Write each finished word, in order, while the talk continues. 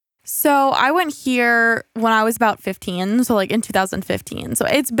So I went here when I was about 15, so like in 2015. So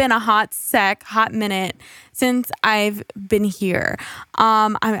it's been a hot minute since I've been here.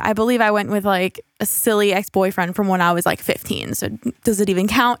 I believe I went with like a silly ex-boyfriend from when I was like 15. So does it even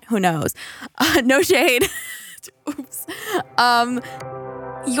count? Who knows? No shade. Oops.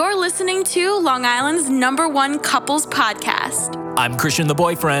 You're listening to Long Island's #1 couples podcast. I'm Christian, the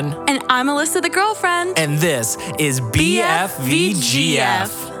boyfriend. And I'm Alyssa, the girlfriend. And this is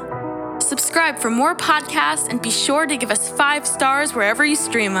BFVGF. Subscribe for more podcasts and be sure to give us 5 stars wherever you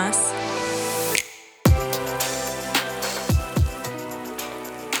stream us.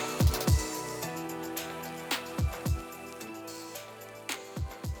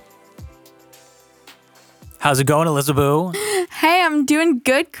 How's it going, Elizabeth? Hey, I'm doing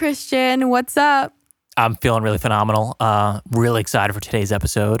good, Christian. What's up? I'm feeling really phenomenal. Really excited for today's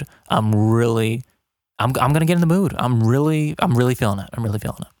episode. I'm gonna get in the mood. I'm really feeling it. I'm really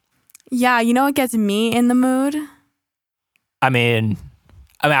feeling it. Yeah, you know what gets me in the mood? I mean,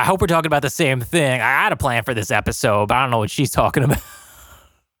 I hope we're talking about the same thing. I had a plan for this episode, but I don't know what she's talking about.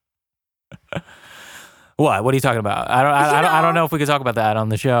 What? What are you talking about? I don't know if we could talk about that on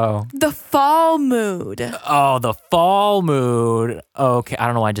the show. The fall mood. Oh, the fall mood. Okay, I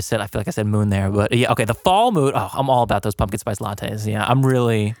don't know why I just said. I feel like I said moon there, but yeah. Okay, the fall mood. Oh, I'm all about those pumpkin spice lattes. Yeah, I'm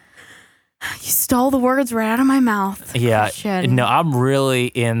really. You stole the words right out of my mouth. Yeah, Christian. no, I'm really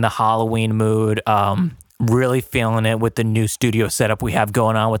in the Halloween mood. Really feeling it with the new studio setup we have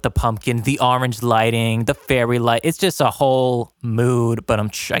going on with the pumpkin, the orange lighting, the fairy light. It's just a whole mood, but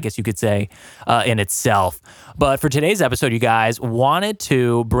I guess you could say in itself. But for today's episode, you guys, wanted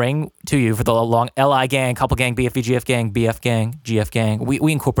to bring to you for the long LI gang, couple gang, BFVGF gang, BF gang, GF gang.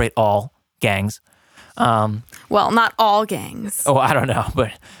 We incorporate all gangs. Well, not all gangs. Oh, I don't know,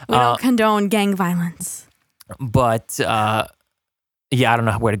 but We don't condone gang violence. But yeah, I don't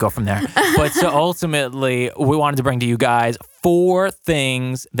know where to go from there. But so ultimately, we wanted to bring to you guys 4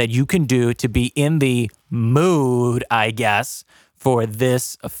 things that you can do to be in the mood, I guess, for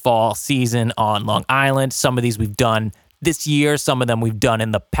this fall season on Long Island. Some of these we've done this year. Some of them we've done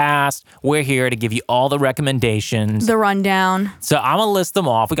in the past. We're here to give you all the recommendations. The rundown. So I'm going to list them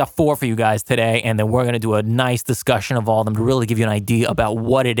off. We got 4 for you guys today, and then we're going to do a nice discussion of all of them to really give you an idea about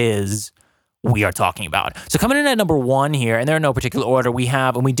what it is we are talking about. So coming in at number 1 here, and they're in no particular order, we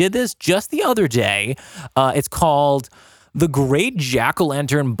have, and we did this just the other day, it's called The Great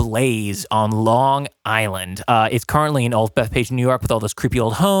Jack-O-Lantern Blaze on Long Island. It's currently in Old Bethpage, New York, with all those creepy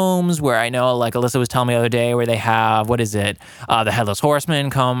old homes where I know, like Alyssa was telling me the other day, where they have, the Headless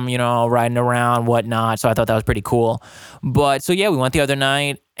Horseman come, riding around, whatnot. So I thought that was pretty cool. But so yeah, we went the other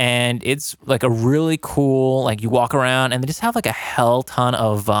night, and it's like a really cool, like you walk around, and they just have like a hell ton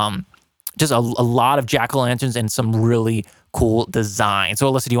of, just a lot of jack-o'-lanterns and some really cool design.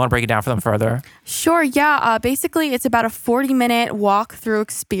 So Alyssa, do you want to break it down for them further? Sure, yeah. Basically, it's about a 40-minute walk-through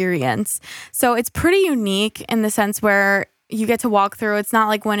experience. So it's pretty unique in the sense where you get to walk through. It's not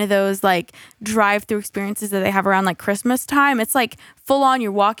like one of those like drive-through experiences that they have around like Christmas time. It's like full on,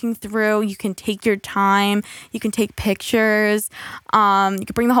 you're walking through. You can take your time. You can take pictures. You can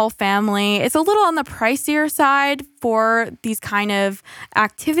bring the whole family. It's a little on the pricier side for these kind of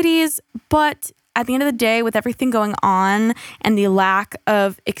activities, but at the end of the day, with everything going on and the lack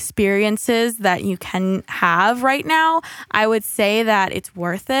of experiences that you can have right now, I would say that it's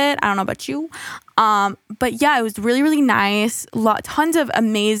worth it. I don't know about you. But yeah, it was really, really nice. Tons of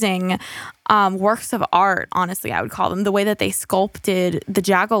amazing works of art, honestly, I would call them. The way that they sculpted the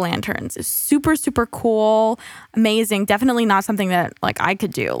jack-o'-lanterns is super, super cool, amazing. Definitely not something that like I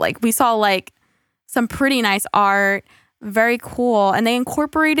could do. Like we saw like some pretty nice art. Very cool. And they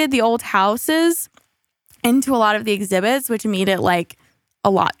incorporated the old houses into a lot of the exhibits, which made it like a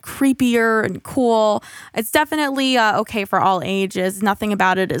lot creepier and cool. It's definitely okay for all ages. Nothing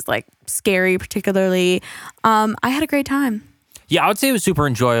about it is like scary particularly. I had a great time. Yeah, I would say it was super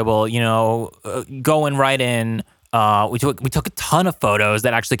enjoyable. Going right in, we took a ton of photos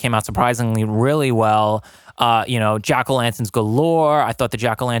that actually came out surprisingly really well. Jack-o'-lanterns galore. I thought the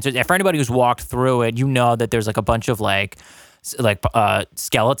jack-o'-lanterns, for anybody who's walked through it, that there's like a bunch of like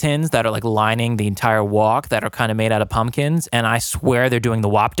skeletons that are like lining the entire walk that are kind of made out of pumpkins. And I swear they're doing the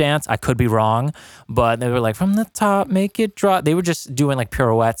WAP dance. I could be wrong, but they were like, from the top, make it drop. They were just doing like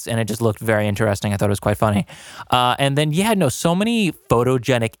pirouettes, and it just looked very interesting. I thought it was quite funny. And then, so many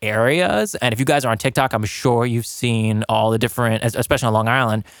photogenic areas. And if you guys are on TikTok, I'm sure you've seen all the different, especially on Long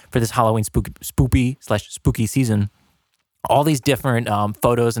Island, for this Halloween spooky season. all these different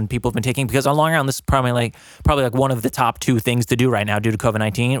photos and people have been taking, because on Long Island, this is probably like one of the top 2 things to do right now due to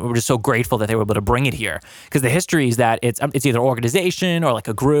COVID-19. We're just so grateful that they were able to bring it here, because the history is that it's either organization or like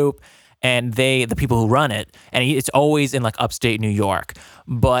a group, and the people who run it, and it's always in like upstate New York.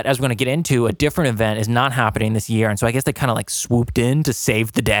 But as we're going to get into, a different event is not happening this year, and so I guess they kind of like swooped in to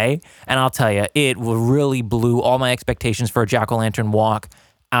save the day. And I'll tell you, it really blew all my expectations for a jack-o'-lantern walk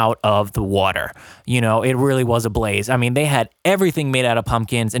out of the water. You know, it really was a blaze. I mean, they had everything made out of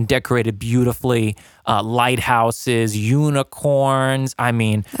pumpkins and decorated beautifully, lighthouses, unicorns. I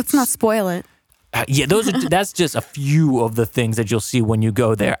mean, let's not spoil it. Yeah, that's just a few of the things that you'll see when you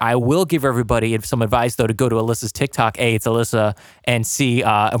go there. I will give everybody some advice, though, to go to Alyssa's TikTok. It's Alyssa, and see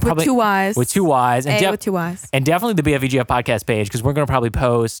with 2 Y's. With 2 Y's. And with 2 Y's. And definitely the BFVGF podcast page, because we're going to probably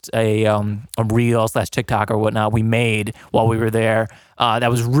post a reel / TikTok or whatnot we made while we were there.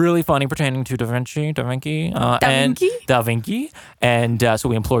 That was really funny, pertaining to Da Vinci. And so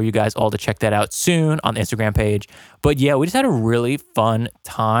we implore you guys all to check that out soon on the Instagram page. But yeah, we just had a really fun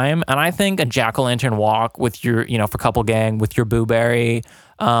time. And I think a jack-o'-lantern walk with your, for couple gang, with your Boo Berry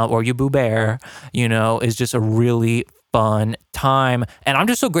or your Boo Bear, is just a really fun time. And I'm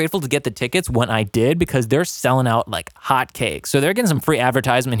just so grateful to get the tickets when I did, because they're selling out like hotcakes. So they're getting some free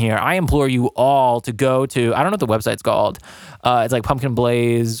advertisement here. I implore you all to go to, I don't know what the website's called. It's like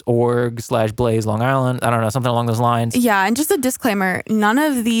pumpkinblaze.org/Blaze Long Island. I don't know, something along those lines. Yeah. And just a disclaimer, none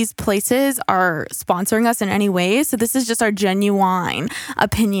of these places are sponsoring us in any way. So this is just our genuine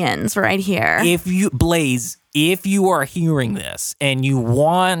opinions right here. If you are hearing this and you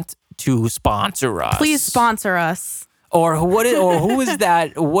want to sponsor us, please sponsor us. Or who is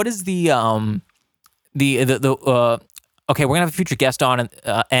that? What is the okay, we're gonna have a future guest on,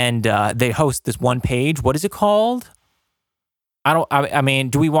 and they host this one page. What is it called? I mean,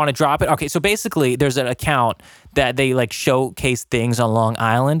 do we want to drop it? Okay, so basically, there's an account that they like showcase things on Long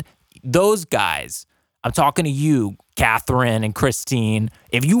Island. Those guys, I'm talking to you, Catherine and Christine.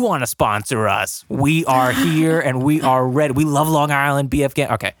 If you want to sponsor us, we are here and we are ready. We love Long Island,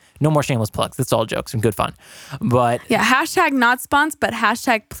 BFG. Okay, no more shameless plugs. That's all jokes and good fun. But yeah, hashtag not spons, but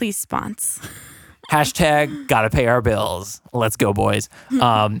hashtag please spons. Hashtag gotta pay our bills. Let's go, boys.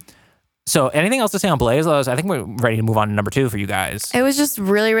 So anything else to say on Blaze? I think we're ready to move on to number 2 for you guys. It was just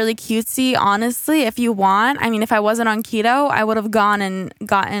really, really cutesy. Honestly, if you want, I mean, if I wasn't on keto, I would have gone and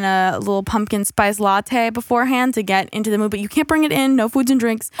gotten a little pumpkin spice latte beforehand to get into the mood. But you can't bring it in. No foods and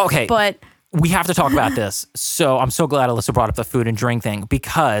drinks. Okay. But we have to talk about this. So I'm so glad Alyssa brought up the food and drink thing,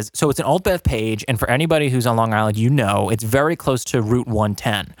 because it's an Old Bev page, and for anybody who's on Long Island, it's very close to Route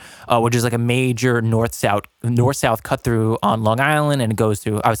 110, which is like a major north-south cut through on Long Island, and it goes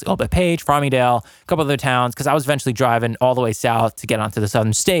through obviously Old Bev Page, Farmingdale, a couple other towns, because I was eventually driving all the way south to get onto the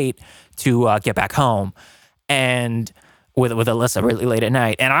southern state to get back home, and with Alyssa really late at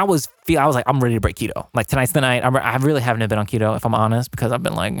night, and I was like, I'm ready to break keto. Like, tonight's the night. I really haven't been on keto, if I'm honest, because I've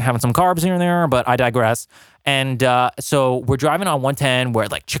been like having some carbs here and there, but I digress. And so we're driving on 110 where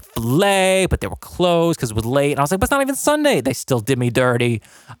like Chick-fil-A, but they were closed because it was late. And I was like, but it's not even Sunday. They still did me dirty.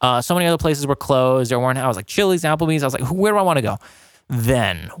 So many other places were closed. I was like Chili's, Applebee's. I was like, where do I want to go?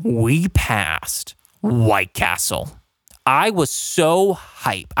 Then we passed White Castle. I was so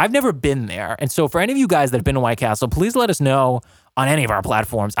hype. I've never been there. And so for any of you guys that have been to White Castle, please let us know on any of our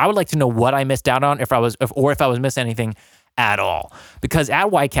platforms. I would like to know what I missed out on, if I was missing anything at all. Because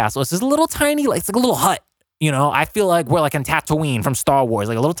at White Castle, it's this little tiny, it's like a little hut. I feel like we're like in Tatooine from Star Wars,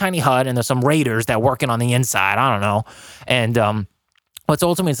 like a little tiny hut, and there's some raiders that are working on the inside. I don't know. And what's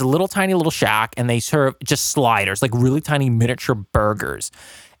ultimately, it's a little tiny little shack, and they serve just sliders, like really tiny miniature burgers.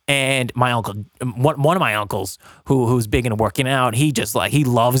 And my uncle, one of my uncles, who's big into working out, he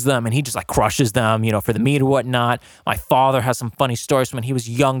loves them, and he just like crushes them, for the meat or whatnot. My father has some funny stories from when he was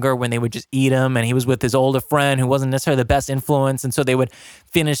younger, when they would just eat them, and he was with his older friend who wasn't necessarily the best influence, and so they would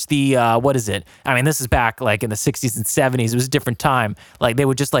finish the what is it? I mean, this is back like in the 60s and 70s. It was a different time. Like, they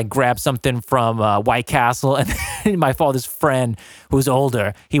would just like grab something from White Castle, and my father's friend, who's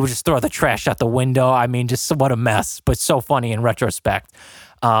older, he would just throw the trash out the window. I mean, just what a mess, but so funny in retrospect.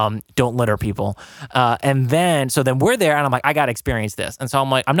 Don't litter, people. And then we're there, and I'm like, I got to experience this. And so I'm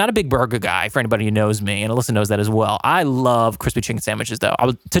like, I'm not a big burger guy, for anybody who knows me, and Alyssa knows that as well. I love crispy chicken sandwiches, though. I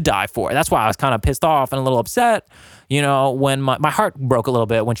was to die for it. That's why I was kind of pissed off and a little upset, when my heart broke a little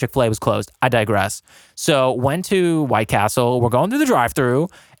bit when Chick-fil-A was closed. I digress. So went to White Castle. We're going through the drive-thru,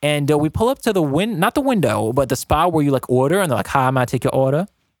 and we pull up to not the window, but the spot where you like order, and they're like, hi, I'm going to take your order.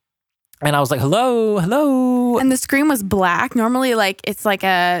 And I was like, hello. And the screen was black. Normally, like it's like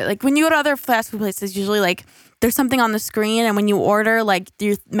when you go to other fast food places, usually like there's something on the screen, and when you order, like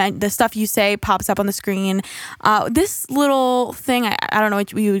the stuff you say pops up on the screen. This little thing, I don't know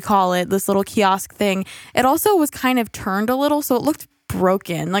what you would call it, this little kiosk thing, it also was kind of turned a little, so it looked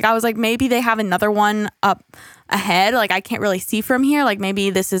broken. Like I was like, maybe they have another one up ahead. Like I can't really see from here. Like maybe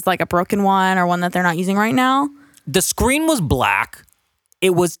this is like a broken one or one that they're not using right now. The screen was black.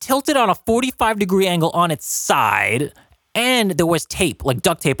 It was tilted on a 45-degree angle on its side. And there was tape, like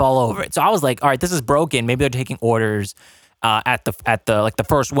duct tape all over it. So I was like, all right, this is broken. Maybe they're taking orders at the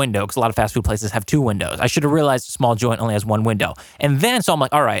first window, because a lot of fast food places have 2 windows. I should have realized a small joint only has 1 window. And then, so I'm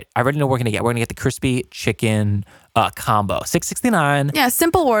like, all right, I already know what we're gonna get. We're gonna get the crispy chicken combo, $6.69. Yeah,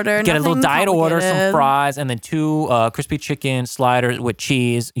 simple order. Get a little diet order, some fries, and then 2 crispy chicken sliders with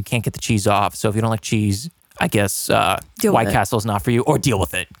cheese. You can't get the cheese off, so if you don't like cheese, I guess White Castle's not for you, or deal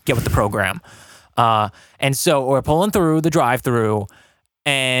with it. Get with the program. And so we're pulling through the drive-through,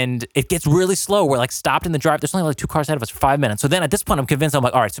 and it gets really slow. We're like stopped in the drive. There's only like 2 cars ahead of us for 5 minutes. So then at this point, I'm convinced. I'm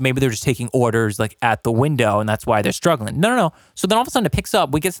like, all right, so maybe they're just taking orders like at the window, and that's why they're struggling. No. So then all of a sudden it picks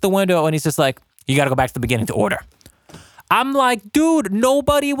up. We get to the window, and he's just like, you got to go back to the beginning to order. I'm like, dude,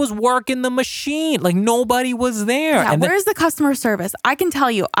 nobody was working the machine. Like, nobody was there. Yeah, and where's the customer service? I can tell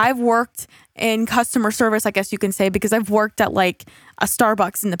you, I've worked in customer service, I guess you can say, because I've worked at like a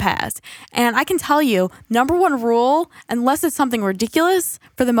Starbucks in the past. And I can tell you, number one rule, unless it's something ridiculous,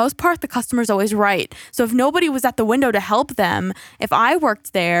 for the most part, the customer's always right. So if nobody was at the window to help them, if I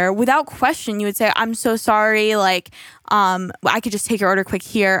worked there, without question, you would say, I'm so sorry, like, I could just take your order quick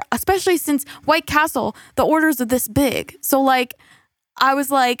here, especially since White Castle, the orders are this big. So like, I was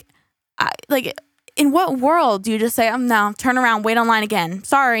like, in what world do you just say, no, turn around, wait online again?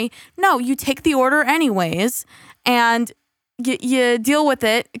 Sorry. No, you take the order anyways, and you deal with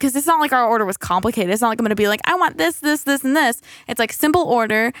it, because it's not like our order was complicated. It's not like I'm going to be like, I want this, this, this, and this. It's like simple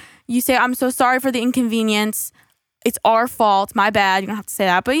order. You say, I'm so sorry for the inconvenience. It's our fault. My bad. You don't have to say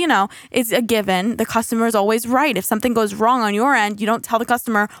that, but it's a given. The customer is always right. If something goes wrong on your end, you don't tell the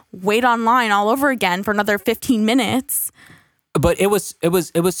customer, wait online all over again for another 15 minutes. But it was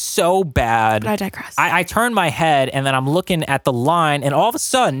so bad. But I digress. I turned my head, and then I'm looking at the line, and all of a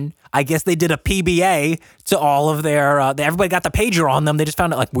sudden, I guess they did a PBA to all of their. Everybody got the pager on them. They just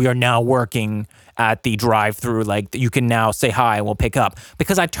found out like, we are now working at the drive-through. Like, you can now say hi and we'll pick up.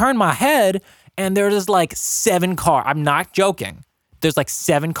 Because I turned my head, and there's like 7 cars. I'm not joking. There's like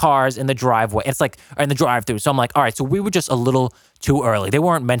 7 cars in the driveway. It's like, or in the drive-through. So I'm like, all right, so we were just a little too early. They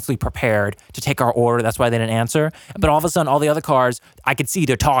weren't mentally prepared to take our order. That's why they didn't answer. But all of a sudden, all the other cars, I could see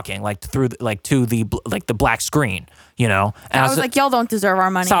they're talking like through like to the black screen, And I was like, y'all don't deserve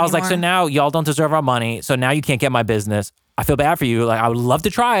our money. So I was anymore. like, so now y'all don't deserve our money. So now you can't get my business. I feel bad for you. Like, I would love to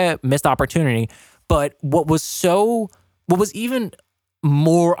try it. Missed opportunity. But what was even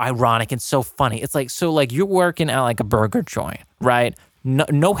more ironic and so funny, it's like, so like you're working at like a burger joint, right?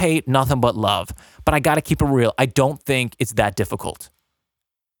 No hate, nothing but love. But I got to keep it real. I don't think it's that difficult.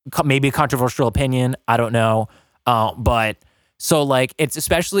 Maybe a controversial opinion. I don't know. But so like, it's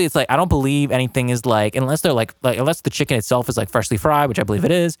like, I don't believe anything is like, unless they're like unless the chicken itself is like freshly fried, which I believe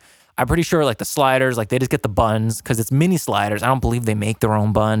it is. I'm pretty sure like the sliders, like they just get the buns because it's mini sliders. I don't believe they make their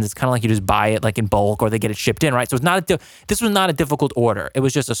own buns. It's kind of like you just buy it like in bulk, or they get it shipped in, right? So this was not a difficult order. It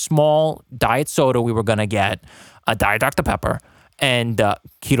was just a small diet soda we were going to get, a Diet Dr. Pepper, and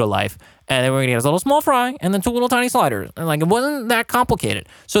Keto Life. And then we're going to get a little small fry and then 2 little tiny sliders. And like, it wasn't that complicated.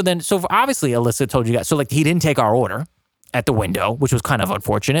 So obviously Alyssa told you guys, so like he didn't take our order at the window, which was kind of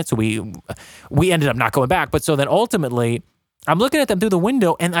unfortunate. So we ended up not going back. But so then ultimately, I'm looking at them through the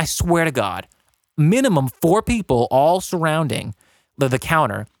window, and I swear to God, minimum 4 people all surrounding the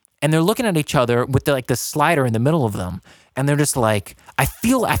counter, and they're looking at each other with the slider in the middle of them, and they're just like, I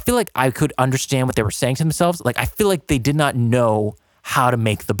feel like I could understand what they were saying to themselves. Like, I feel like they did not know how to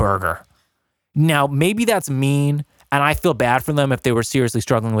make the burger. Now, maybe that's mean, and I feel bad for them if they were seriously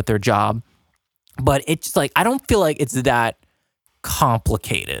struggling with their job, but it's like, I don't feel like it's that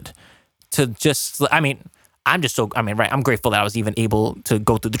complicated to just, right, I'm grateful that I was even able to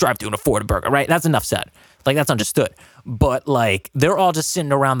go through the drive-thru and afford a burger, right? That's enough said. Like, that's understood. But, like, they're all just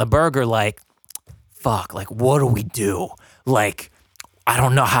sitting around the burger like, fuck, like, what do we do? Like, I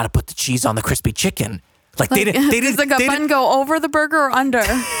don't know how to put the cheese on the crispy chicken. Like, they didn't. Does the bun go over the burger or under?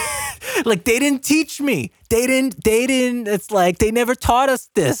 Like, they didn't teach me. They didn't. It's like they never taught us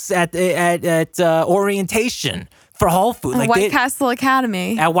this at orientation for Whole Foods. Like White Castle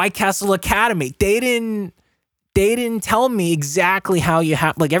Academy. At White Castle Academy, they didn't they didn't tell me exactly how you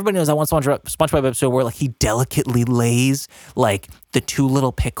have, like, everybody knows that one SpongeBob episode where, like, he delicately lays, like, the 2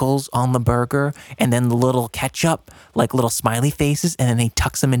 little pickles on the burger and then the little ketchup, like, little smiley faces, and then he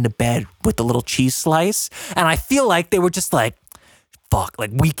tucks them into bed with the little cheese slice. And I feel like they were just like, fuck,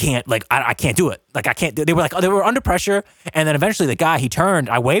 like, we can't, like, I can't do it. Like, I can't do it. They were like, they were under pressure. And then eventually the guy, he turned,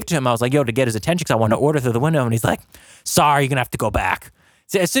 I waved to him. I was like, yo, to get his attention because I wanted to order through the window. And he's like, sorry, you're going to have to go back.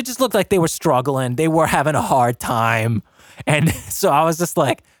 So it just looked like they were struggling. They were having a hard time. And so I was just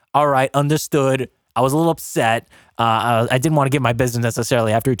like, all right, understood. I was a little upset. I didn't want to give my business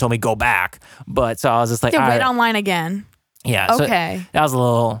necessarily after he told me go back. But so I was just like, Yeah, all wait right. online again. Yeah. Okay. So that was a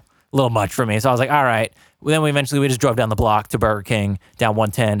little much for me. So I was like, all right. Then we just drove down the block to Burger King down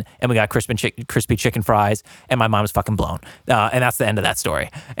 110, and we got crispy chicken fries, and my mom was fucking blown. And that's the end of that story.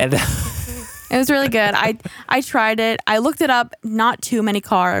 And It was really good. I tried it. I looked it up. Not too many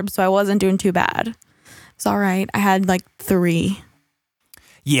carbs, so I wasn't doing too bad. It's all right. I had like 3.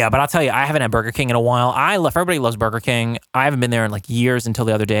 yeah, but I'll tell you, I haven't had Burger King in a while. Everybody loves Burger King. I haven't been there in like years until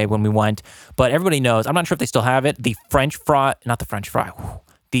the other day when we went. But everybody knows, I'm not sure if they still have it. The French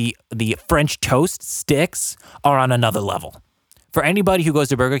toast sticks are on another level. For anybody who goes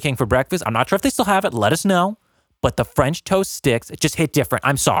to Burger King for breakfast, I'm not sure if they still have it. Let us know. But the French toast sticks just hit different.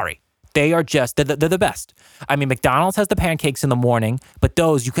 I'm sorry. They are they're the best. I mean, McDonald's has the pancakes in the morning, but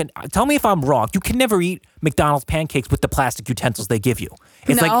those, you can, tell me if I'm wrong, you can never eat McDonald's pancakes with the plastic utensils they give you.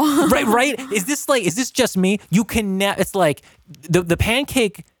 It's No. like, right? Is this just me? You can, it's like, the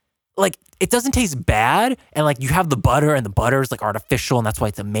pancake, like, it doesn't taste bad, and like you have the butter, and the butter is like artificial, and that's why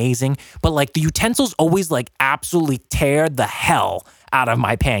it's amazing. But like the utensils always like absolutely tear the hell out of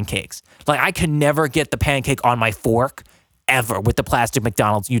my pancakes. Like I could never get the pancake on my fork ever with the plastic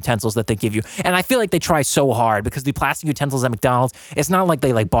McDonald's utensils that they give you. And I feel like they try so hard because the plastic utensils at McDonald's, it's not like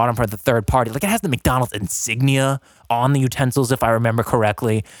they like bought them for the third party. Like it has the McDonald's insignia on the utensils, if I remember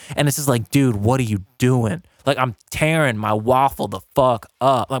correctly. And it's just like, dude, what are you doing? Like I'm tearing my waffle the fuck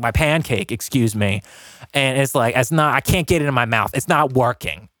up, like my pancake, excuse me. And it's like, I can't get it in my mouth. It's not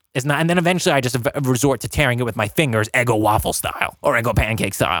working. It's not. And then eventually I just resort to tearing it with my fingers, Eggo waffle style or Eggo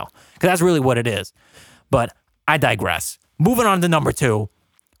pancake style. Because that's really what it is. But I digress. Moving on to number 2.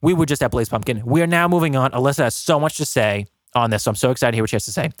 We were just at Blaze Pumpkin. We are now moving on. Alyssa has so much to say on this, so I'm so excited to hear what she has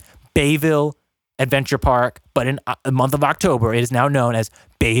to say. Bayville Adventure Park, but in the month of October, it is now known as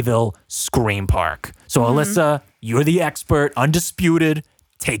Bayville Scream Park. So Alyssa, you're the expert, undisputed.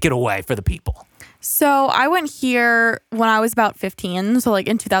 Take it away for the people. So I went here when I was about 15, so like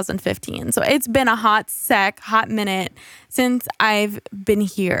in 2015. So it's been a hot minute since I've been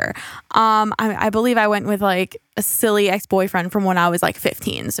here. I believe I went with like a silly ex-boyfriend from when I was like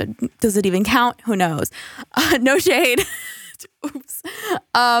 15. So does it even count? Who knows? No shade. Oops.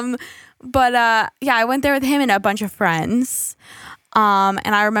 But yeah, I went there with him and a bunch of friends.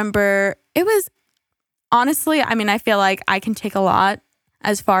 And I remember it was honestly, I mean, I feel like I can take a lot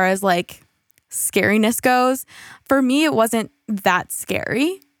as far as like scariness goes. For me, it wasn't that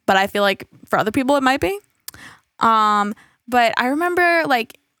scary, but I feel like for other people it might be. But I remember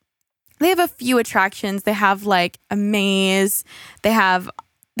like they have a few attractions. They have like a maze. They have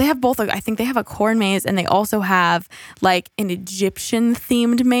both. I think they have a corn maze, and they also have like an Egyptian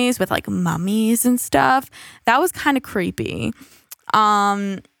themed maze with like mummies and stuff. That was kind of creepy.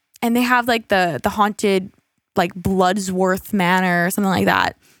 And they have like the haunted like Bloodsworth Manor or something like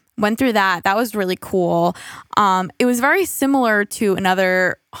that. Went through that. That was really cool. It was very similar to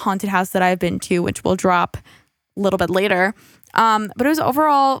another haunted house that I've been to, which we'll drop a little bit later. But it was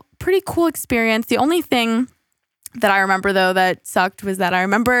overall pretty cool experience. The only thing that I remember though that sucked was that I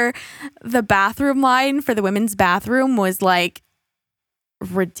remember the bathroom line for the women's bathroom was like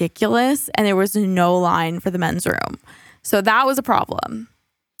ridiculous, and there was no line for the men's room. So that was a problem.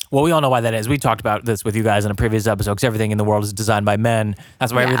 Well, we all know why that is. We talked about this with you guys in a previous episode because everything in the world is designed by men.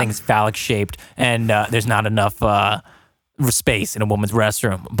 That's why everything's phallic shaped, and there's not enough space in a woman's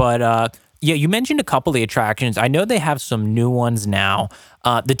restroom. But yeah, you mentioned a couple of the attractions. I know they have some new ones now.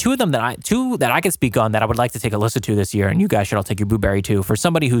 The two of them that I could speak on that I would like to take Alyssa to this year, and you guys should all take your Blueberry too. For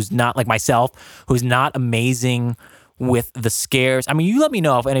somebody who's not like myself, who's not amazing with the scares. I mean, you let me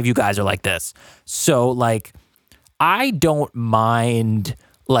know if any of you guys are like this. So like, I don't mind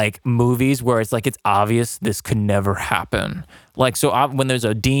like movies where it's like it's obvious this could never happen. Like when there's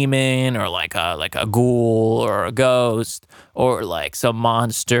a demon or like a ghoul or a ghost or like some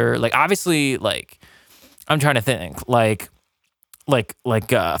monster, like obviously like I'm trying to think like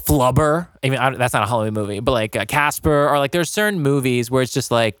Flubber. I mean that's not a Halloween movie, but like Casper or like there's certain movies where it's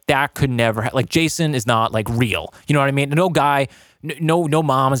just like that could never like Jason is not like real. You know what I mean? No guy no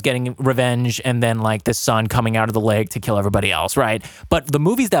mom is getting revenge and then like the son coming out of the lake to kill everybody else, right? But the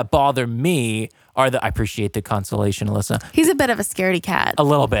movies that bother me are I appreciate the consolation, Alyssa. He's a bit of a scaredy cat. A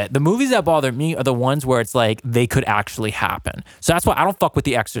little bit. The movies that bother me are the ones where it's like they could actually happen. So that's why I don't fuck with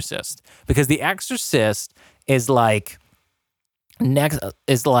The Exorcist, because The Exorcist is like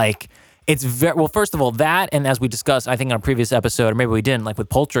it's very well. First of all, that, and as we discussed, I think in a previous episode, or maybe we didn't, like with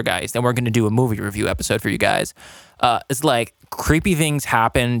Poltergeist, and we're going to do a movie review episode for you guys. It's like creepy things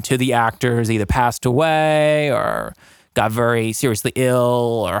happen to the actors, either passed away or got very seriously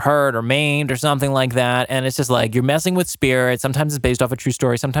ill or hurt or maimed or something like that. And it's just like you're messing with spirits. Sometimes it's based off a true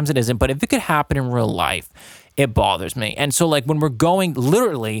story, sometimes it isn't. But if it could happen in real life, it bothers me. And so like when we're going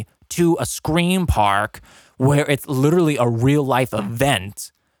literally to a Scream park where it's literally a real life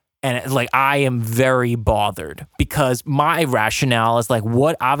event, and it's like I am very bothered, because my rationale is like,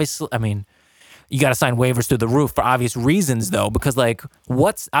 what? Obviously, I mean, you got to sign waivers through the roof for obvious reasons, though, because like,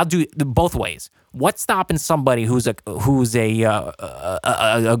 I'll do both ways. What's stopping somebody who's a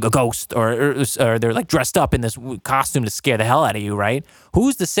ghost, or they're like dressed up in this costume to scare the hell out of you, right?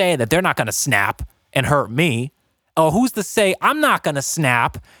 Who's to say that they're not going to snap and hurt me? Or who's to say I'm not going to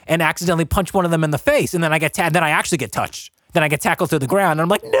snap and accidentally punch one of them in the face, and then I actually get touched. Then I get tackled to the ground, and I'm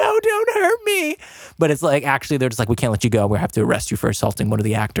like, no, don't hurt me. But it's like, actually, they're just like, we can't let you go. We have to arrest you for assaulting one of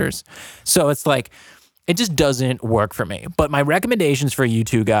the actors. So it's like, it just doesn't work for me. But my recommendations for you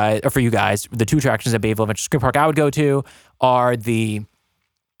guys, the two attractions at Bayville Adventure Scream Park I would go to are the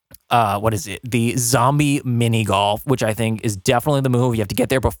zombie mini golf, which I think is definitely the move. You have to get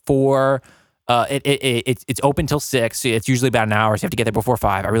there before. It's open till 6. It's usually about an hour, so you have to get there before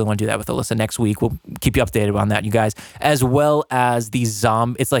 5. I really want to do that with Alyssa next week. We'll keep you updated on that, you guys. As well as the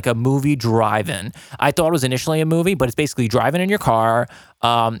it's like a movie drive-in. I thought it was initially a movie, but it's basically driving in your car,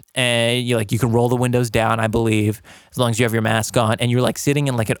 and you can roll the windows down, I believe, as long as you have your mask on, and you're like sitting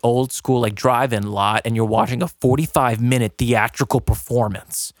in like an old school like drive-in lot, and you're watching a 45-minute theatrical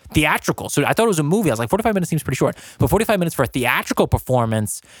performance. Theatrical. So I thought it was a movie. I was like, 45 minutes seems pretty short. But 45 minutes for a theatrical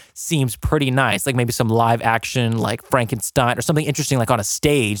performance seems pretty nice. Like maybe some live action, like Frankenstein or something interesting, like on a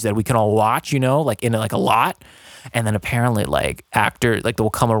stage that we can all watch, like in like a lot. And then apparently like actors, like they'll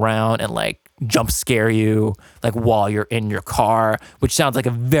come around and like jump scare you like while you're in your car, which sounds like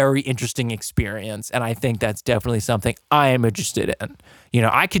a very interesting experience. And I think that's definitely something I am interested in.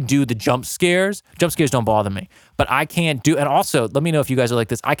 I could do the jump scares. Jump scares don't bother me, but I can't do, and also let me know if you guys are like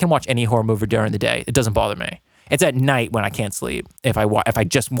this. I can watch any horror movie during the day. It doesn't bother me. It's at night when I can't sleep. If I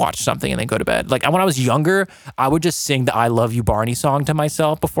just watch something and then go to bed. Like when I was younger, I would just sing the "I Love You, Barney" song to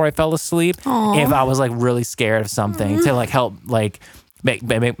myself before I fell asleep. Aww. If I was like really scared of something to like help like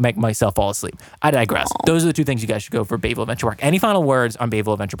make myself fall asleep. I digress. Aww. Those are the two things you guys should go for Bayville Adventure Park. Any final words on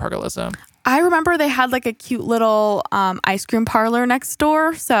Bayville Adventure Park, Alyssa? I remember they had like a cute little ice cream parlor next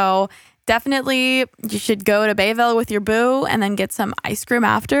door. So definitely you should go to Bayville with your boo and then get some ice cream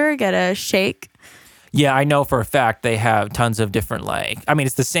after, get a shake. Yeah, I know for a fact they have tons of different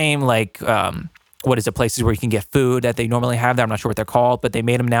it's the same places where you can get food that they normally have there. I'm not sure what they're called, but they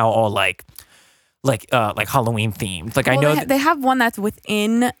made them now all like Halloween themed. Like, well, I know they have one that's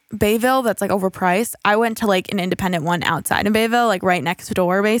within Bayville that's like overpriced. I went to like an independent one outside of Bayville, like right next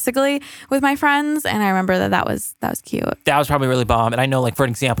door, basically, with my friends, and I remember that was cute. That was probably really bomb. And I know, like for an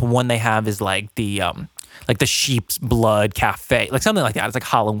example, one they have is like the Sheep's Blood Cafe, like something like that. It's like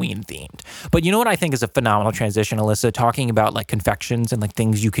Halloween themed. But you know what I think is a phenomenal transition, Alyssa, talking about like confections and like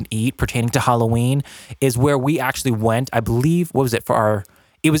things you can eat pertaining to Halloween, is where we actually went. I believe, what was it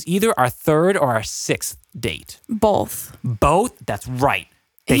it was either our 3rd or our 6th date. Both? That's right.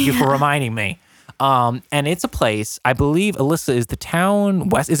 Thank you for reminding me. And it's a place, I believe, Alyssa, is the town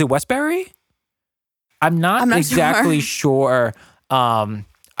west. Is it Westbury? I'm not exactly sure.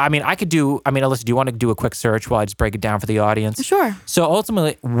 Alyssa, do you want to do a quick search while I just break it down for the audience? Sure. So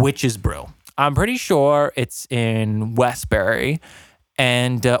ultimately, Witch's Brew. I'm pretty sure it's in Westbury,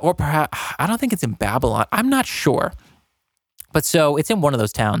 and or perhaps I don't think it's in Babylon. I'm not sure. But so it's in one of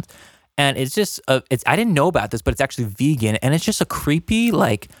those towns, and it's just I didn't know about this, but it's actually vegan, and it's just a creepy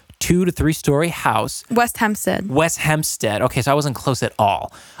like 2 to 3 story house. West Hempstead. Okay, so I wasn't close at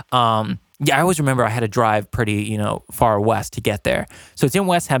all. Yeah, I always remember I had to drive pretty, far west to get there. So it's in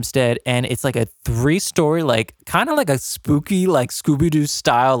West Hempstead, and it's like a 3-story, like kind of like a spooky, like Scooby-Doo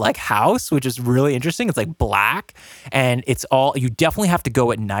style, like house, which is really interesting. It's like black, and you definitely have to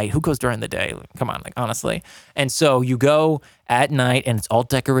go at night. Who goes during the day? Come on, like honestly. And so you go at night, and it's all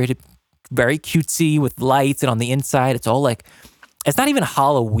decorated, very cutesy with lights, and on the inside, it's all like, it's not even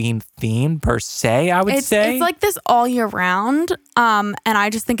Halloween themed per se, I would say. It's like this all year round. And I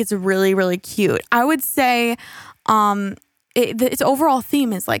just think it's really, really cute. I would say its overall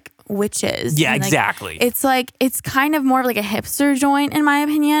theme is like witches. Yeah, and, like, exactly. It's kind of more of like a hipster joint in my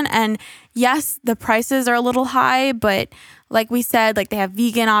opinion. And yes, the prices are a little high, but like we said, like they have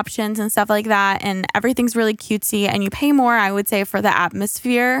vegan options and stuff like that, and everything's really cutesy. And you pay more, I would say, for the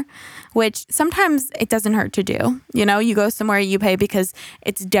atmosphere, which sometimes it doesn't hurt to do. You know, you go somewhere, you pay because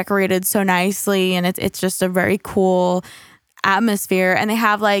it's decorated so nicely, and it's just a very cool atmosphere. And they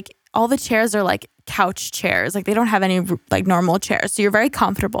have like all the chairs are like couch chairs, like they don't have any like normal chairs, so you're very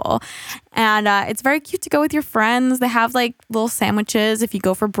comfortable, and it's very cute to go with your friends. They have like little sandwiches if you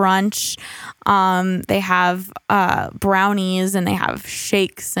go for brunch. They have brownies, and they have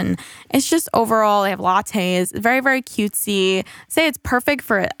shakes, and it's just overall they have lattes. Very, very cutesy. Say it's perfect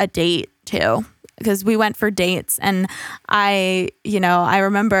for a date too, because we went for dates, and I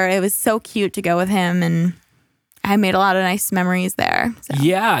remember it was so cute to go with him, and I made a lot of nice memories there. So.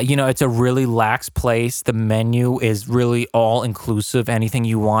 Yeah, it's a really lax place. The menu is really all inclusive. Anything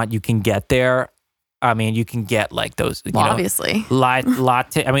you want, you can get there. I mean, you can get like those, obviously.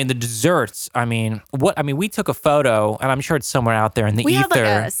 Latte. I mean, the desserts. We took a photo, and I'm sure it's somewhere out there in the ether. We had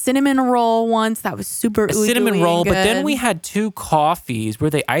like a cinnamon roll once that was super a cinnamon roll, good. But then we had 2 coffees. Were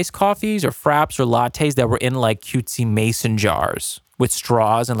they iced coffees or fraps or lattes that were in like cutesy mason jars with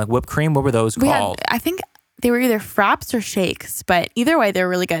straws and like whipped cream? What were those called? I think they were either fraps or shakes, but either way, they're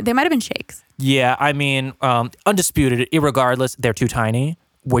really good. They might have been shakes. Yeah, I mean, undisputed, irregardless, they're too tiny.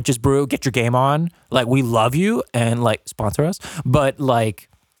 Witch's Brew, get your game on. Like, we love you and like sponsor us. But like,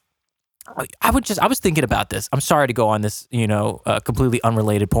 I was thinking about this. I'm sorry to go on this, completely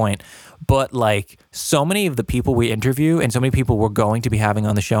unrelated point, but like so many of the people we interview and so many people we're going to be having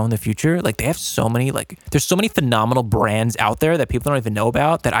on the show in the future, like they have so many, like there's so many phenomenal brands out there that people don't even know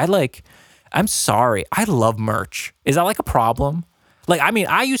about that I'm sorry. I love merch. Is that like a problem? Like, I mean,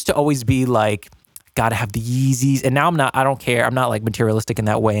 I used to always be like, gotta have the Yeezys. And now I don't care. I'm not like materialistic in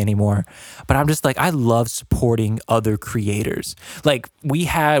that way anymore. But I'm just like, I love supporting other creators. Like we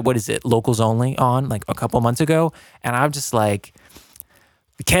had, Locals Only on like a couple months ago. And I'm just like,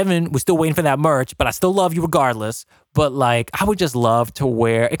 Kevin was still waiting for that merch, but I still love you regardless. But like, I would just love to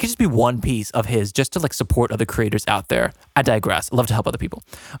wear, it could just be one piece of his just to like support other creators out there. I digress. I love to help other people.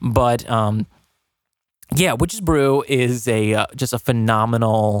 But yeah, Witch's Brew is just a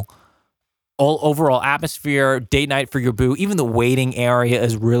phenomenal overall atmosphere, date night for your boo. Even the waiting area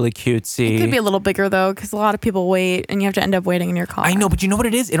is really cutesy. It could be a little bigger though, because a lot of people wait and you have to end up waiting in your car. I know, but you know what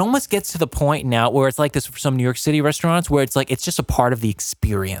it is? It almost gets to the point now where it's like this for some New York City restaurants where it's like, it's just a part of the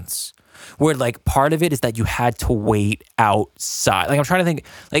experience. Where like part of it is that you had to wait outside. Like I'm trying to think,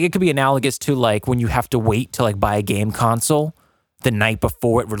 like it could be analogous to like when you have to wait to like buy a game console the night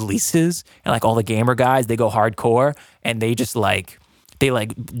before it releases, and like all the gamer guys, they go hardcore and they just like,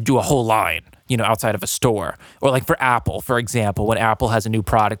 do a whole line, outside of a store. Or like for Apple, for example, when Apple has a new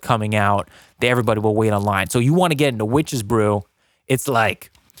product coming out, everybody will wait online. So you want to get into Witch's Brew, it's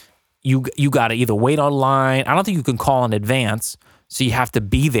like you got to either wait online. I don't think you can call in advance, so you have to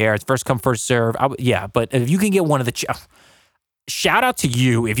be there. It's first come, first serve. But if you can get one of the shout out to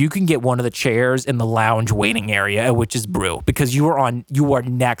you if you can get one of the chairs in the lounge waiting area at Witch's Brew, because you are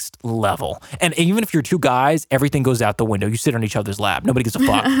next level. And even if you're 2 guys, everything goes out the window. You sit on each other's lap. Nobody gives a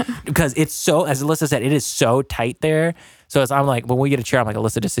fuck because it's so, as Alyssa said, it is so tight there. So I'm like, when we get a chair, I'm like,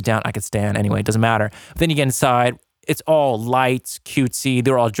 Alyssa, just sit down. I could stand anyway. It doesn't matter. But then you get inside, it's all lights, cutesy.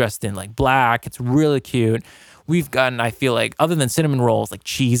 They're all dressed in like black. It's really cute. We've gotten, I feel like, other than cinnamon rolls, like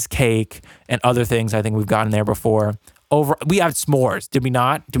cheesecake and other things, I think we've gotten there before. We have s'mores, did we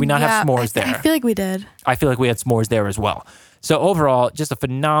not? Did we not have s'mores there? I feel like we did. I feel like we had s'mores there as well. So overall, just a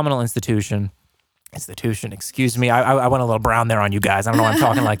phenomenal institution. Excuse me. I went a little brown there on you guys. I don't know why I'm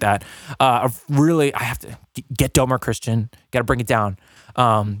talking like that. I have to get dumber, Christian. Got to bring it down.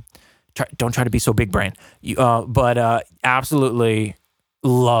 Don't try to be so big brain. But absolutely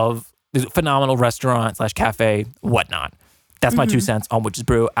love phenomenal restaurant / cafe, whatnot. That's my 2 cents on Witch's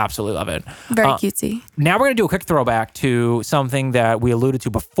Brew. Absolutely love it. Very cutesy. Now we're going to do a quick throwback to something that we alluded to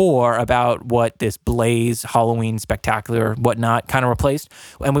before about what this Blaze Halloween Spectacular, whatnot, kind of replaced.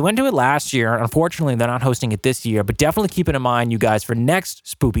 And we went to it last year. Unfortunately, they're not hosting it this year, but definitely keep it in mind, you guys, for next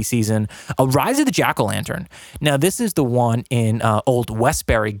spoopy season, a Rise of the Jack-O-Lantern. Now, this is the one in Old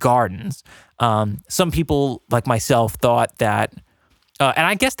Westbury Gardens. Some people, like myself, thought that and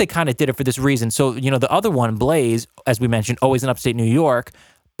I guess they kind of did it for this reason. So, the other one, Blaze, as we mentioned, always in upstate New York.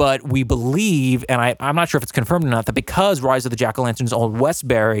 But we believe, and I'm not sure if it's confirmed or not, that because Rise of the Jack-O-Lanterns Old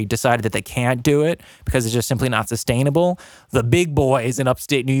Westbury decided that they can't do it because it's just simply not sustainable, the big boys in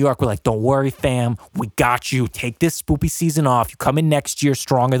upstate New York were like, don't worry, fam. We got you. Take this spoopy season off. You come in next year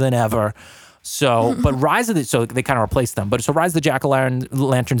stronger than ever. So, but so they kind of replaced them. But so Rise of the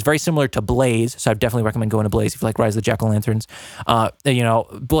Jack-o'-lanterns, very similar to Blaze. So I definitely recommend going to Blaze if you like Rise of the Jack-o'-lanterns.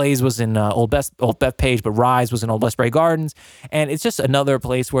 Blaze was in Old Bethpage, but Rise was in Old Westbury Gardens. And it's just another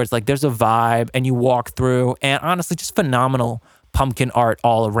place where it's like there's a vibe and you walk through, and honestly, just phenomenal pumpkin art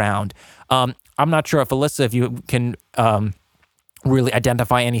all around. I'm not sure if Alyssa, if you can really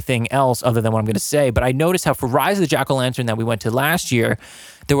identify anything else other than what I'm going to say, but I noticed how for Rise of the Jack-o'-lantern that we went to last year,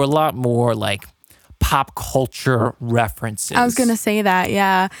 there were a lot more like pop culture references. I was going to say that,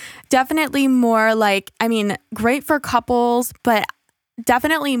 yeah. Definitely more like, great for couples, but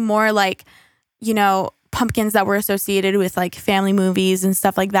definitely more like, pumpkins that were associated with like family movies and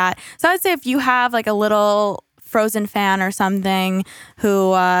stuff like that. So I would say if you have like a little Frozen fan or something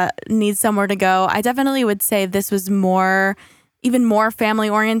who needs somewhere to go, I definitely would say this was even more family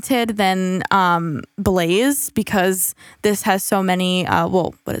oriented than Blaze, because this has so many,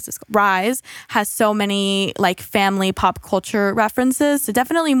 what is this called? Rise has so many like family pop culture references. So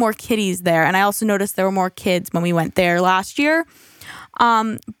definitely more kiddies there. And I also noticed there were more kids when we went there last year.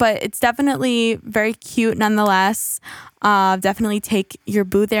 But it's definitely very cute nonetheless. Definitely take your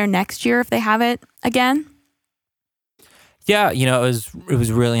boo there next year if they have it again. Yeah, it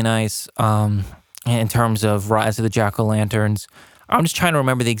was really nice. In terms of Rise of the Jack-o'-lanterns, I'm just trying to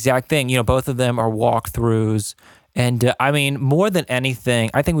remember the exact thing. Both of them are walkthroughs. And more than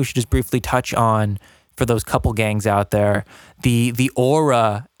anything, I think we should just briefly touch on, for those couple gangs out there, the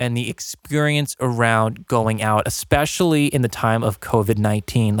aura and the experience around going out, especially in the time of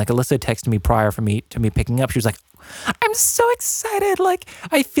COVID-19. Like Alyssa texted me prior to me picking up. She was like, I'm so excited. Like,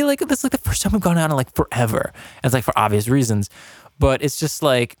 I feel like this is like the first time we've gone out in like forever. And it's like for obvious reasons. But it's just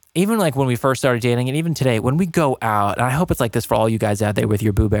like, even like when we first started dating, and even today, when we go out, and I hope it's like this for all you guys out there with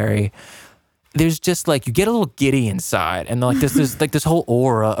your booberry, there's just like, you get a little giddy inside. And like there's like this whole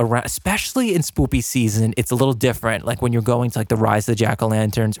aura around, especially in spoopy season, it's a little different. Like when you're going to like the Rise of the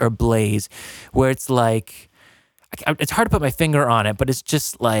Jack-o'-lanterns or Blaze, where it's like, it's hard to put my finger on it, but it's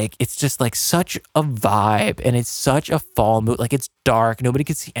just like such a vibe, and it's such a fall mood. Like it's dark, nobody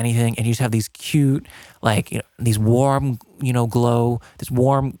can see anything, and you just have these cute, like, these warm, glow, this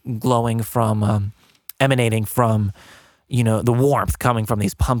warm glowing from, emanating from, the warmth coming from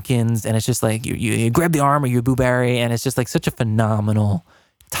these pumpkins, and it's just like you grab the arm of your booberry, and it's just like such a phenomenal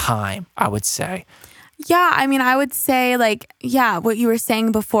time, I would say. Yeah, I would say what you were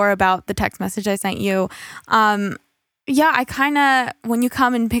saying before about the text message I sent you. I kind of, when you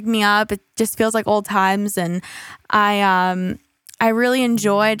come and pick me up, it just feels like old times, and I really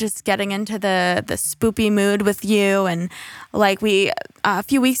enjoy just getting into the spoopy mood with you. And like a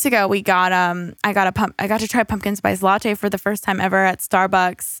few weeks ago, I got to try pumpkin spice latte for the first time ever at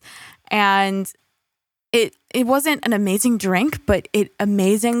Starbucks, and it wasn't an amazing drink, but it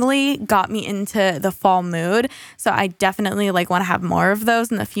amazingly got me into the fall mood. So I definitely want to have more of those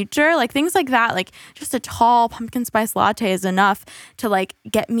in the future. Like things like that, like just a tall pumpkin spice latte is enough to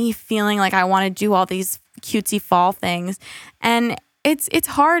get me feeling like I want to do all these cutesy fall things. And it's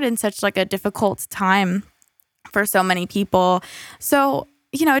hard in such a difficult time for so many people. So,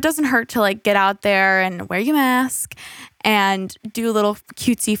 it doesn't hurt to get out there and wear your mask and do little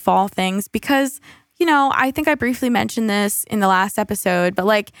cutesy fall things, because I think I briefly mentioned this in the last episode,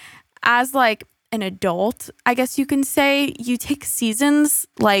 but as an adult, I guess you can say, you take seasons,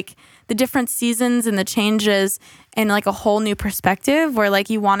 the different seasons and the changes, in a whole new perspective, where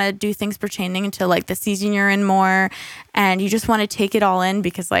you want to do things pertaining to the season you're in more, and you just want to take it all in,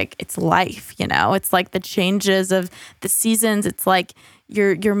 because it's life, it's the changes of the seasons. It's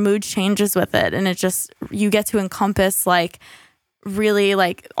your mood changes with it, and it just, you get to encompass really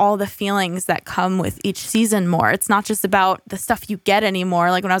all the feelings that come with each season more. It's not just about the stuff you get anymore.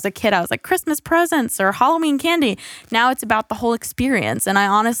 When I was a kid, I was Christmas presents or Halloween candy. Now it's about the whole experience. And I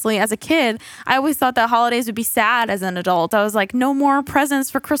honestly, as a kid, I always thought that holidays would be sad. As an adult, I was no more presents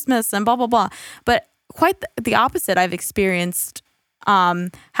for Christmas and blah, blah, blah. But quite the opposite I've experienced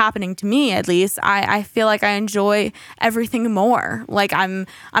happening to me, at least. I feel like I enjoy everything more. I'm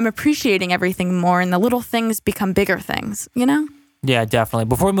appreciating everything more, and the little things become bigger things, Yeah, definitely.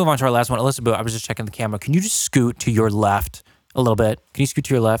 Before we move on to our last one, Alyssa, I was just checking the camera. Can you just scoot to your left a little bit? Can you scoot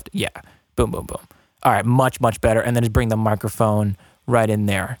to your left? Yeah. Boom, boom, boom. All right, much, much better. And then just bring the microphone right in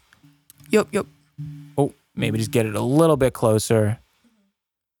there. Yep. Oh, maybe just get it a little bit closer.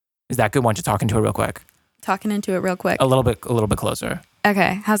 Is that good? Why don't you talk into it real quick? Talking into it real quick. A little bit closer.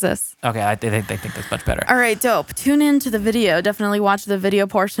 Okay, how's this? Okay, I think that's much better. All right, dope. Tune in to the video. Definitely watch the video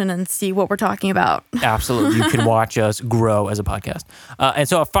portion and see what we're talking about. Absolutely. You can watch us grow as a podcast. And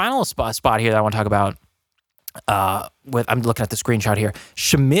so a final spot here that I want to talk about, I'm looking at the screenshot here.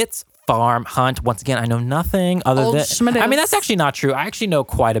 Schmidt's Farm Hunt. Once again, I know nothing other Old than... Schmitz. I mean, that's actually not true. I actually know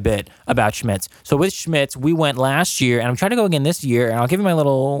quite a bit about Schmitz. So with Schmitz, we went last year, and I'm trying to go again this year, and I'll give you my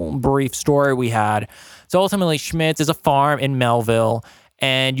little brief story we had. So ultimately, Schmitz is a farm in Melville,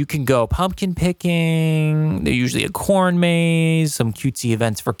 and you can go pumpkin picking. There's usually a corn maze, some cutesy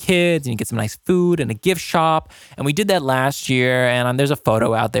events for kids, and you get some nice food and a gift shop. And we did that last year, and there's a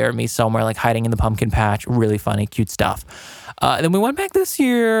photo out there of me somewhere like hiding in the pumpkin patch. Really funny, cute stuff. Then we went back this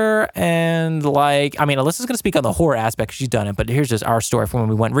year, and Alyssa's going to speak on the horror aspect because she's done it, but here's just our story from when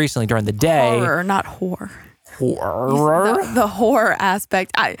we went recently during the day. Horror, not whore. Horror? The horror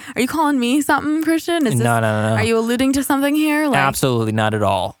aspect. Are you calling me something, Christian? Is this, No. Are you alluding to something here? Absolutely not at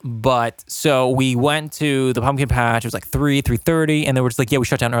all. But so we went to the pumpkin patch. It was like 3:30, and they were just like, yeah, we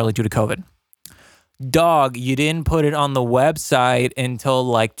shut down early due to COVID. Dog, you didn't put it on the website until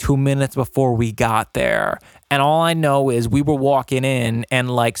like 2 minutes before we got there. And all I know is we were walking in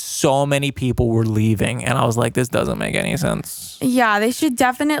and like so many people were leaving. And I was like, this doesn't make any sense. Yeah, they should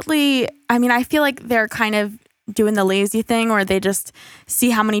definitely. I mean, I feel like they're kind of doing the lazy thing where they just see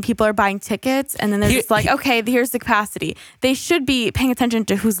how many people are buying tickets and then they're just like, okay, here's the capacity. They should be paying attention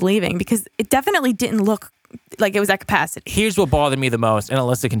to who's leaving because it definitely didn't look like it was at capacity. Here's what bothered me the most, and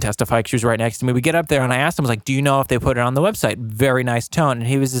Alyssa can testify because she was right next to me. We get up there and I asked him, I was like, do you know if they put it on the website? Very nice tone. And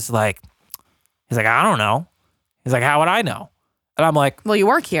he was just like, I don't know. He's like, how would I know? And I'm like, well, you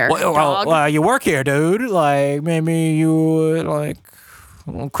work here, dog. Well, you work here, dude. Like, maybe you would, like,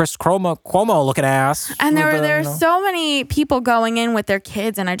 Chris Cuomo looking ass. And there were so many people going in with their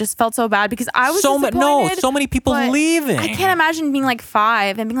kids, and I just felt so bad because I was disappointed. so many people leaving. I can't imagine being like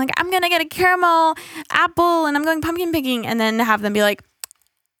 5 and being like, I'm gonna get a caramel apple and I'm going pumpkin picking, and then have them be like,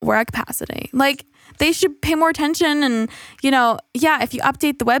 we're at capacity. Like, they should pay more attention. And if you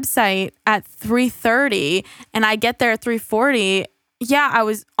update the website at 3:30 and I get there at 3:40. Yeah, I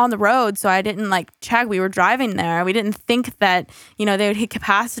was on the road, so I didn't check. We were driving there. We didn't think that, they would hit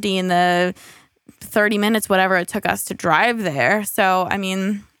capacity in the 30 minutes, whatever it took us to drive there. So, I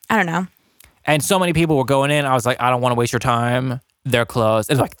mean, I don't know. And so many people were going in. I was like, I don't want to waste your time. They're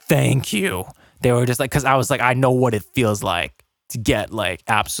closed. It's like, thank you. They were just like, because I was like, I know what it feels like to get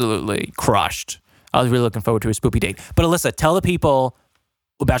absolutely crushed. I was really looking forward to a spoopy date. But Alyssa, tell the people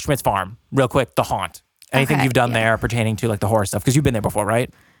about Schmitz Farm real quick, the haunt. Anything you've done there pertaining to the horror stuff? Because you've been there before,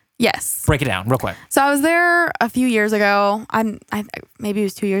 right? Yes. Break it down real quick. So I was there a few years ago. Maybe it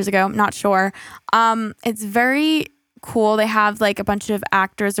was 2 years ago. I'm not sure. It's very cool. They have a bunch of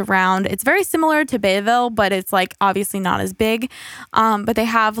actors around. It's very similar to Bayville, but it's obviously not as big. But they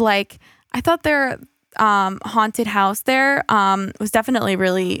have I thought their haunted house there was definitely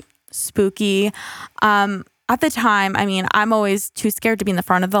really spooky. At the time, I mean, I'm always too scared to be in the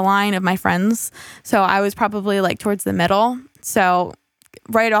front of the line of my friends. So I was probably towards the middle. So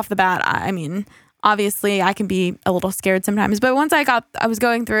right off the bat, I mean, obviously I can be a little scared sometimes. But once I was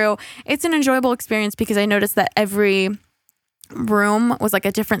going through, it's an enjoyable experience because I noticed that every room was a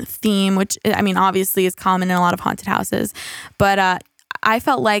different theme, which I mean, obviously is common in a lot of haunted houses. But I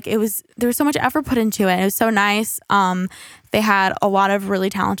felt like there was so much effort put into it. It was so nice. They had a lot of really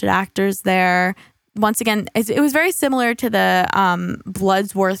talented actors there. Once again, it was very similar to the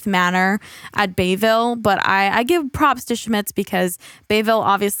Bloodsworth Manor at Bayville, but I give props to Schmitz because Bayville,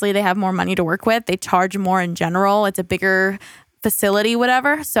 obviously, they have more money to work with. They charge more in general. It's a bigger facility,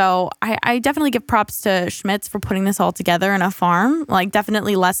 whatever. So I definitely give props to Schmitz for putting this all together in a farm.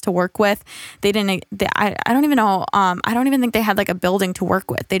 Definitely less to work with. I don't even know. I don't even think they had a building to work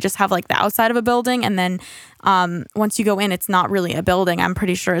with. They just have the outside of a building, and then once you go in, it's not really a building. I'm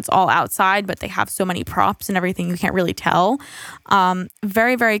pretty sure it's all outside, but they have so many props and everything you can't really tell.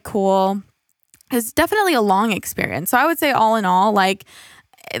 Very, very cool. It's definitely a long experience. So I would say all in all,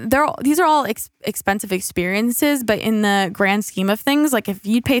 these are all expensive experiences, but in the grand scheme of things, if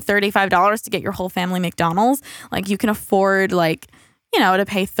you'd pay $35 to get your whole family McDonald's, you can afford to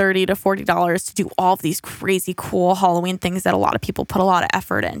pay $30 to $40 to do all of these crazy cool Halloween things that a lot of people put a lot of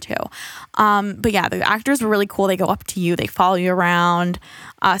effort into. But yeah, the actors were really cool. They go up to you, they follow you around,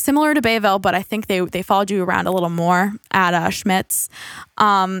 similar to Bayville, but I think they followed you around a little more at Schmitz.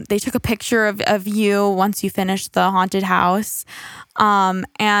 They took a picture of you once you finished the haunted house.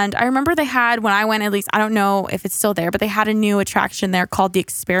 And I remember they had, when I went, at least, I don't know if it's still there, but they had a new attraction there called The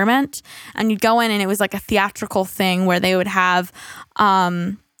Experiment. And you'd go in and it was a theatrical thing where they would have,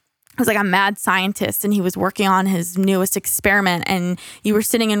 it was like a mad scientist and he was working on his newest experiment, and you were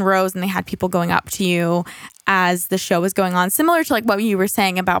sitting in rows and they had people going up to you as the show was going on, similar to like what you were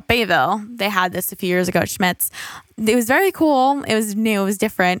saying about Bayville. They had this a few years ago at Schmitz. It was very cool. It was new. It was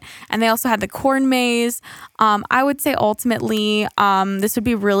different. And they also had the corn maze. I would say ultimately this would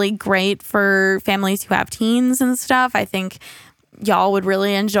be really great for families who have teens and stuff. I think y'all would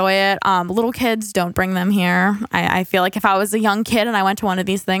really enjoy it. Little kids, don't bring them here. I feel like if I was a young kid and I went to one of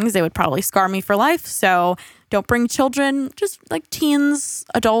these things, they would probably scar me for life. So don't bring children, just like teens,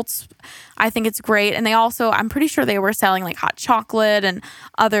 adults. I think it's great. And they also, I'm pretty sure they were selling like hot chocolate and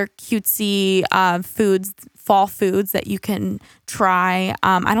other cutesy foods, fall foods that you can try.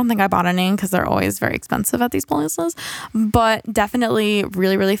 I don't think I bought any because they're always very expensive at these places, but definitely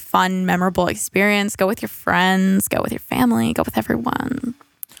really, really fun, memorable experience. Go with your friends, go with your family, go with everyone.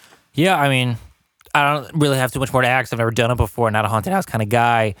 Yeah, I mean, I don't really have too much more to add because I've never done it before, not a haunted house kind of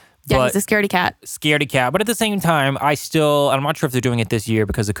guy. Yeah, he's a scaredy cat. Scaredy cat. But at the same time, I'm not sure if they're doing it this year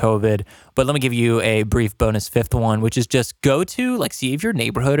because of COVID, but let me give you a brief bonus fifth one, which is just go to, like, see if your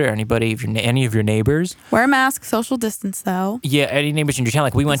neighborhood or anybody, if any of your neighbors. Wear a mask, social distance, though. Yeah, any neighbors in your town,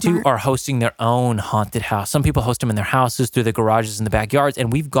 like we went to, are hosting their own haunted house. Some people host them in their houses, through the garages in the backyards,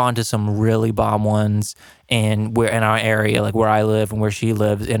 and we've gone to some really bomb ones, and we're in our area, like where I live and where she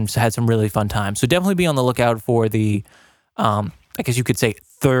lives, and had some really fun times. So definitely be on the lookout for the, I guess you could say,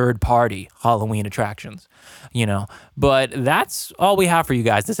 third-party Halloween attractions, But that's all we have for you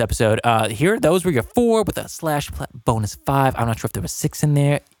guys this episode. Those were your 4 with a / bonus 5. I'm not sure if there was 6 in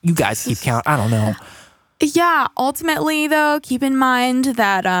there. You guys keep count. I don't know. Yeah, ultimately, though, keep in mind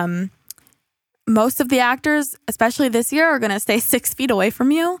that most of the actors, especially this year, are going to stay 6 feet away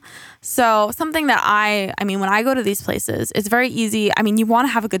from you. So something that I mean, when I go to these places, it's very easy. I mean, you want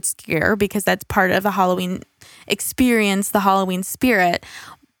to have a good scare because that's part of the Halloween experience, the Halloween spirit.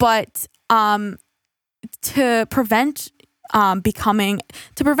 But to prevent becoming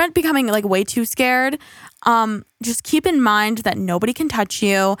like way too scared, just keep in mind that nobody can touch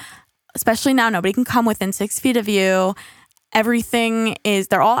you, especially now. Nobody can come within 6 feet of you.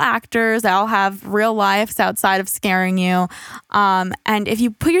 They're all actors. They all have real lives outside of scaring you. And if you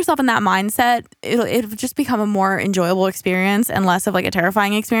put yourself in that mindset, it'll just become a more enjoyable experience and less of like a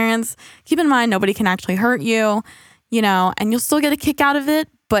terrifying experience. Keep in mind, nobody can actually hurt you, and you'll still get a kick out of it,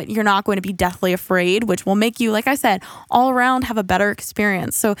 but you're not going to be deathly afraid, which will make you, like I said, all around have a better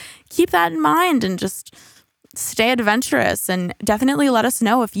experience. So keep that in mind and just stay adventurous, and definitely let us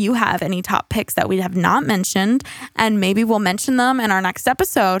know if you have any top picks that we have not mentioned, and maybe we'll mention them in our next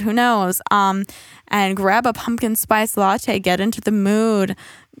episode. Who knows? And grab a pumpkin spice latte, get into the mood,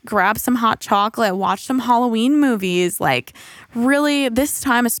 grab some hot chocolate, watch some Halloween movies. Like, really, this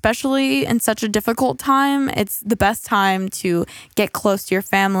time, especially in such a difficult time, it's the best time to get close to your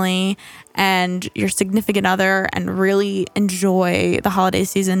family and your significant other and really enjoy the holiday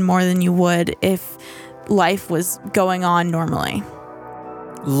season more than you would if life was going on normally.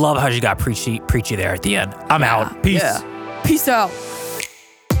 Love how you got preachy there at the end. I'm out. Peace. Yeah. Peace out.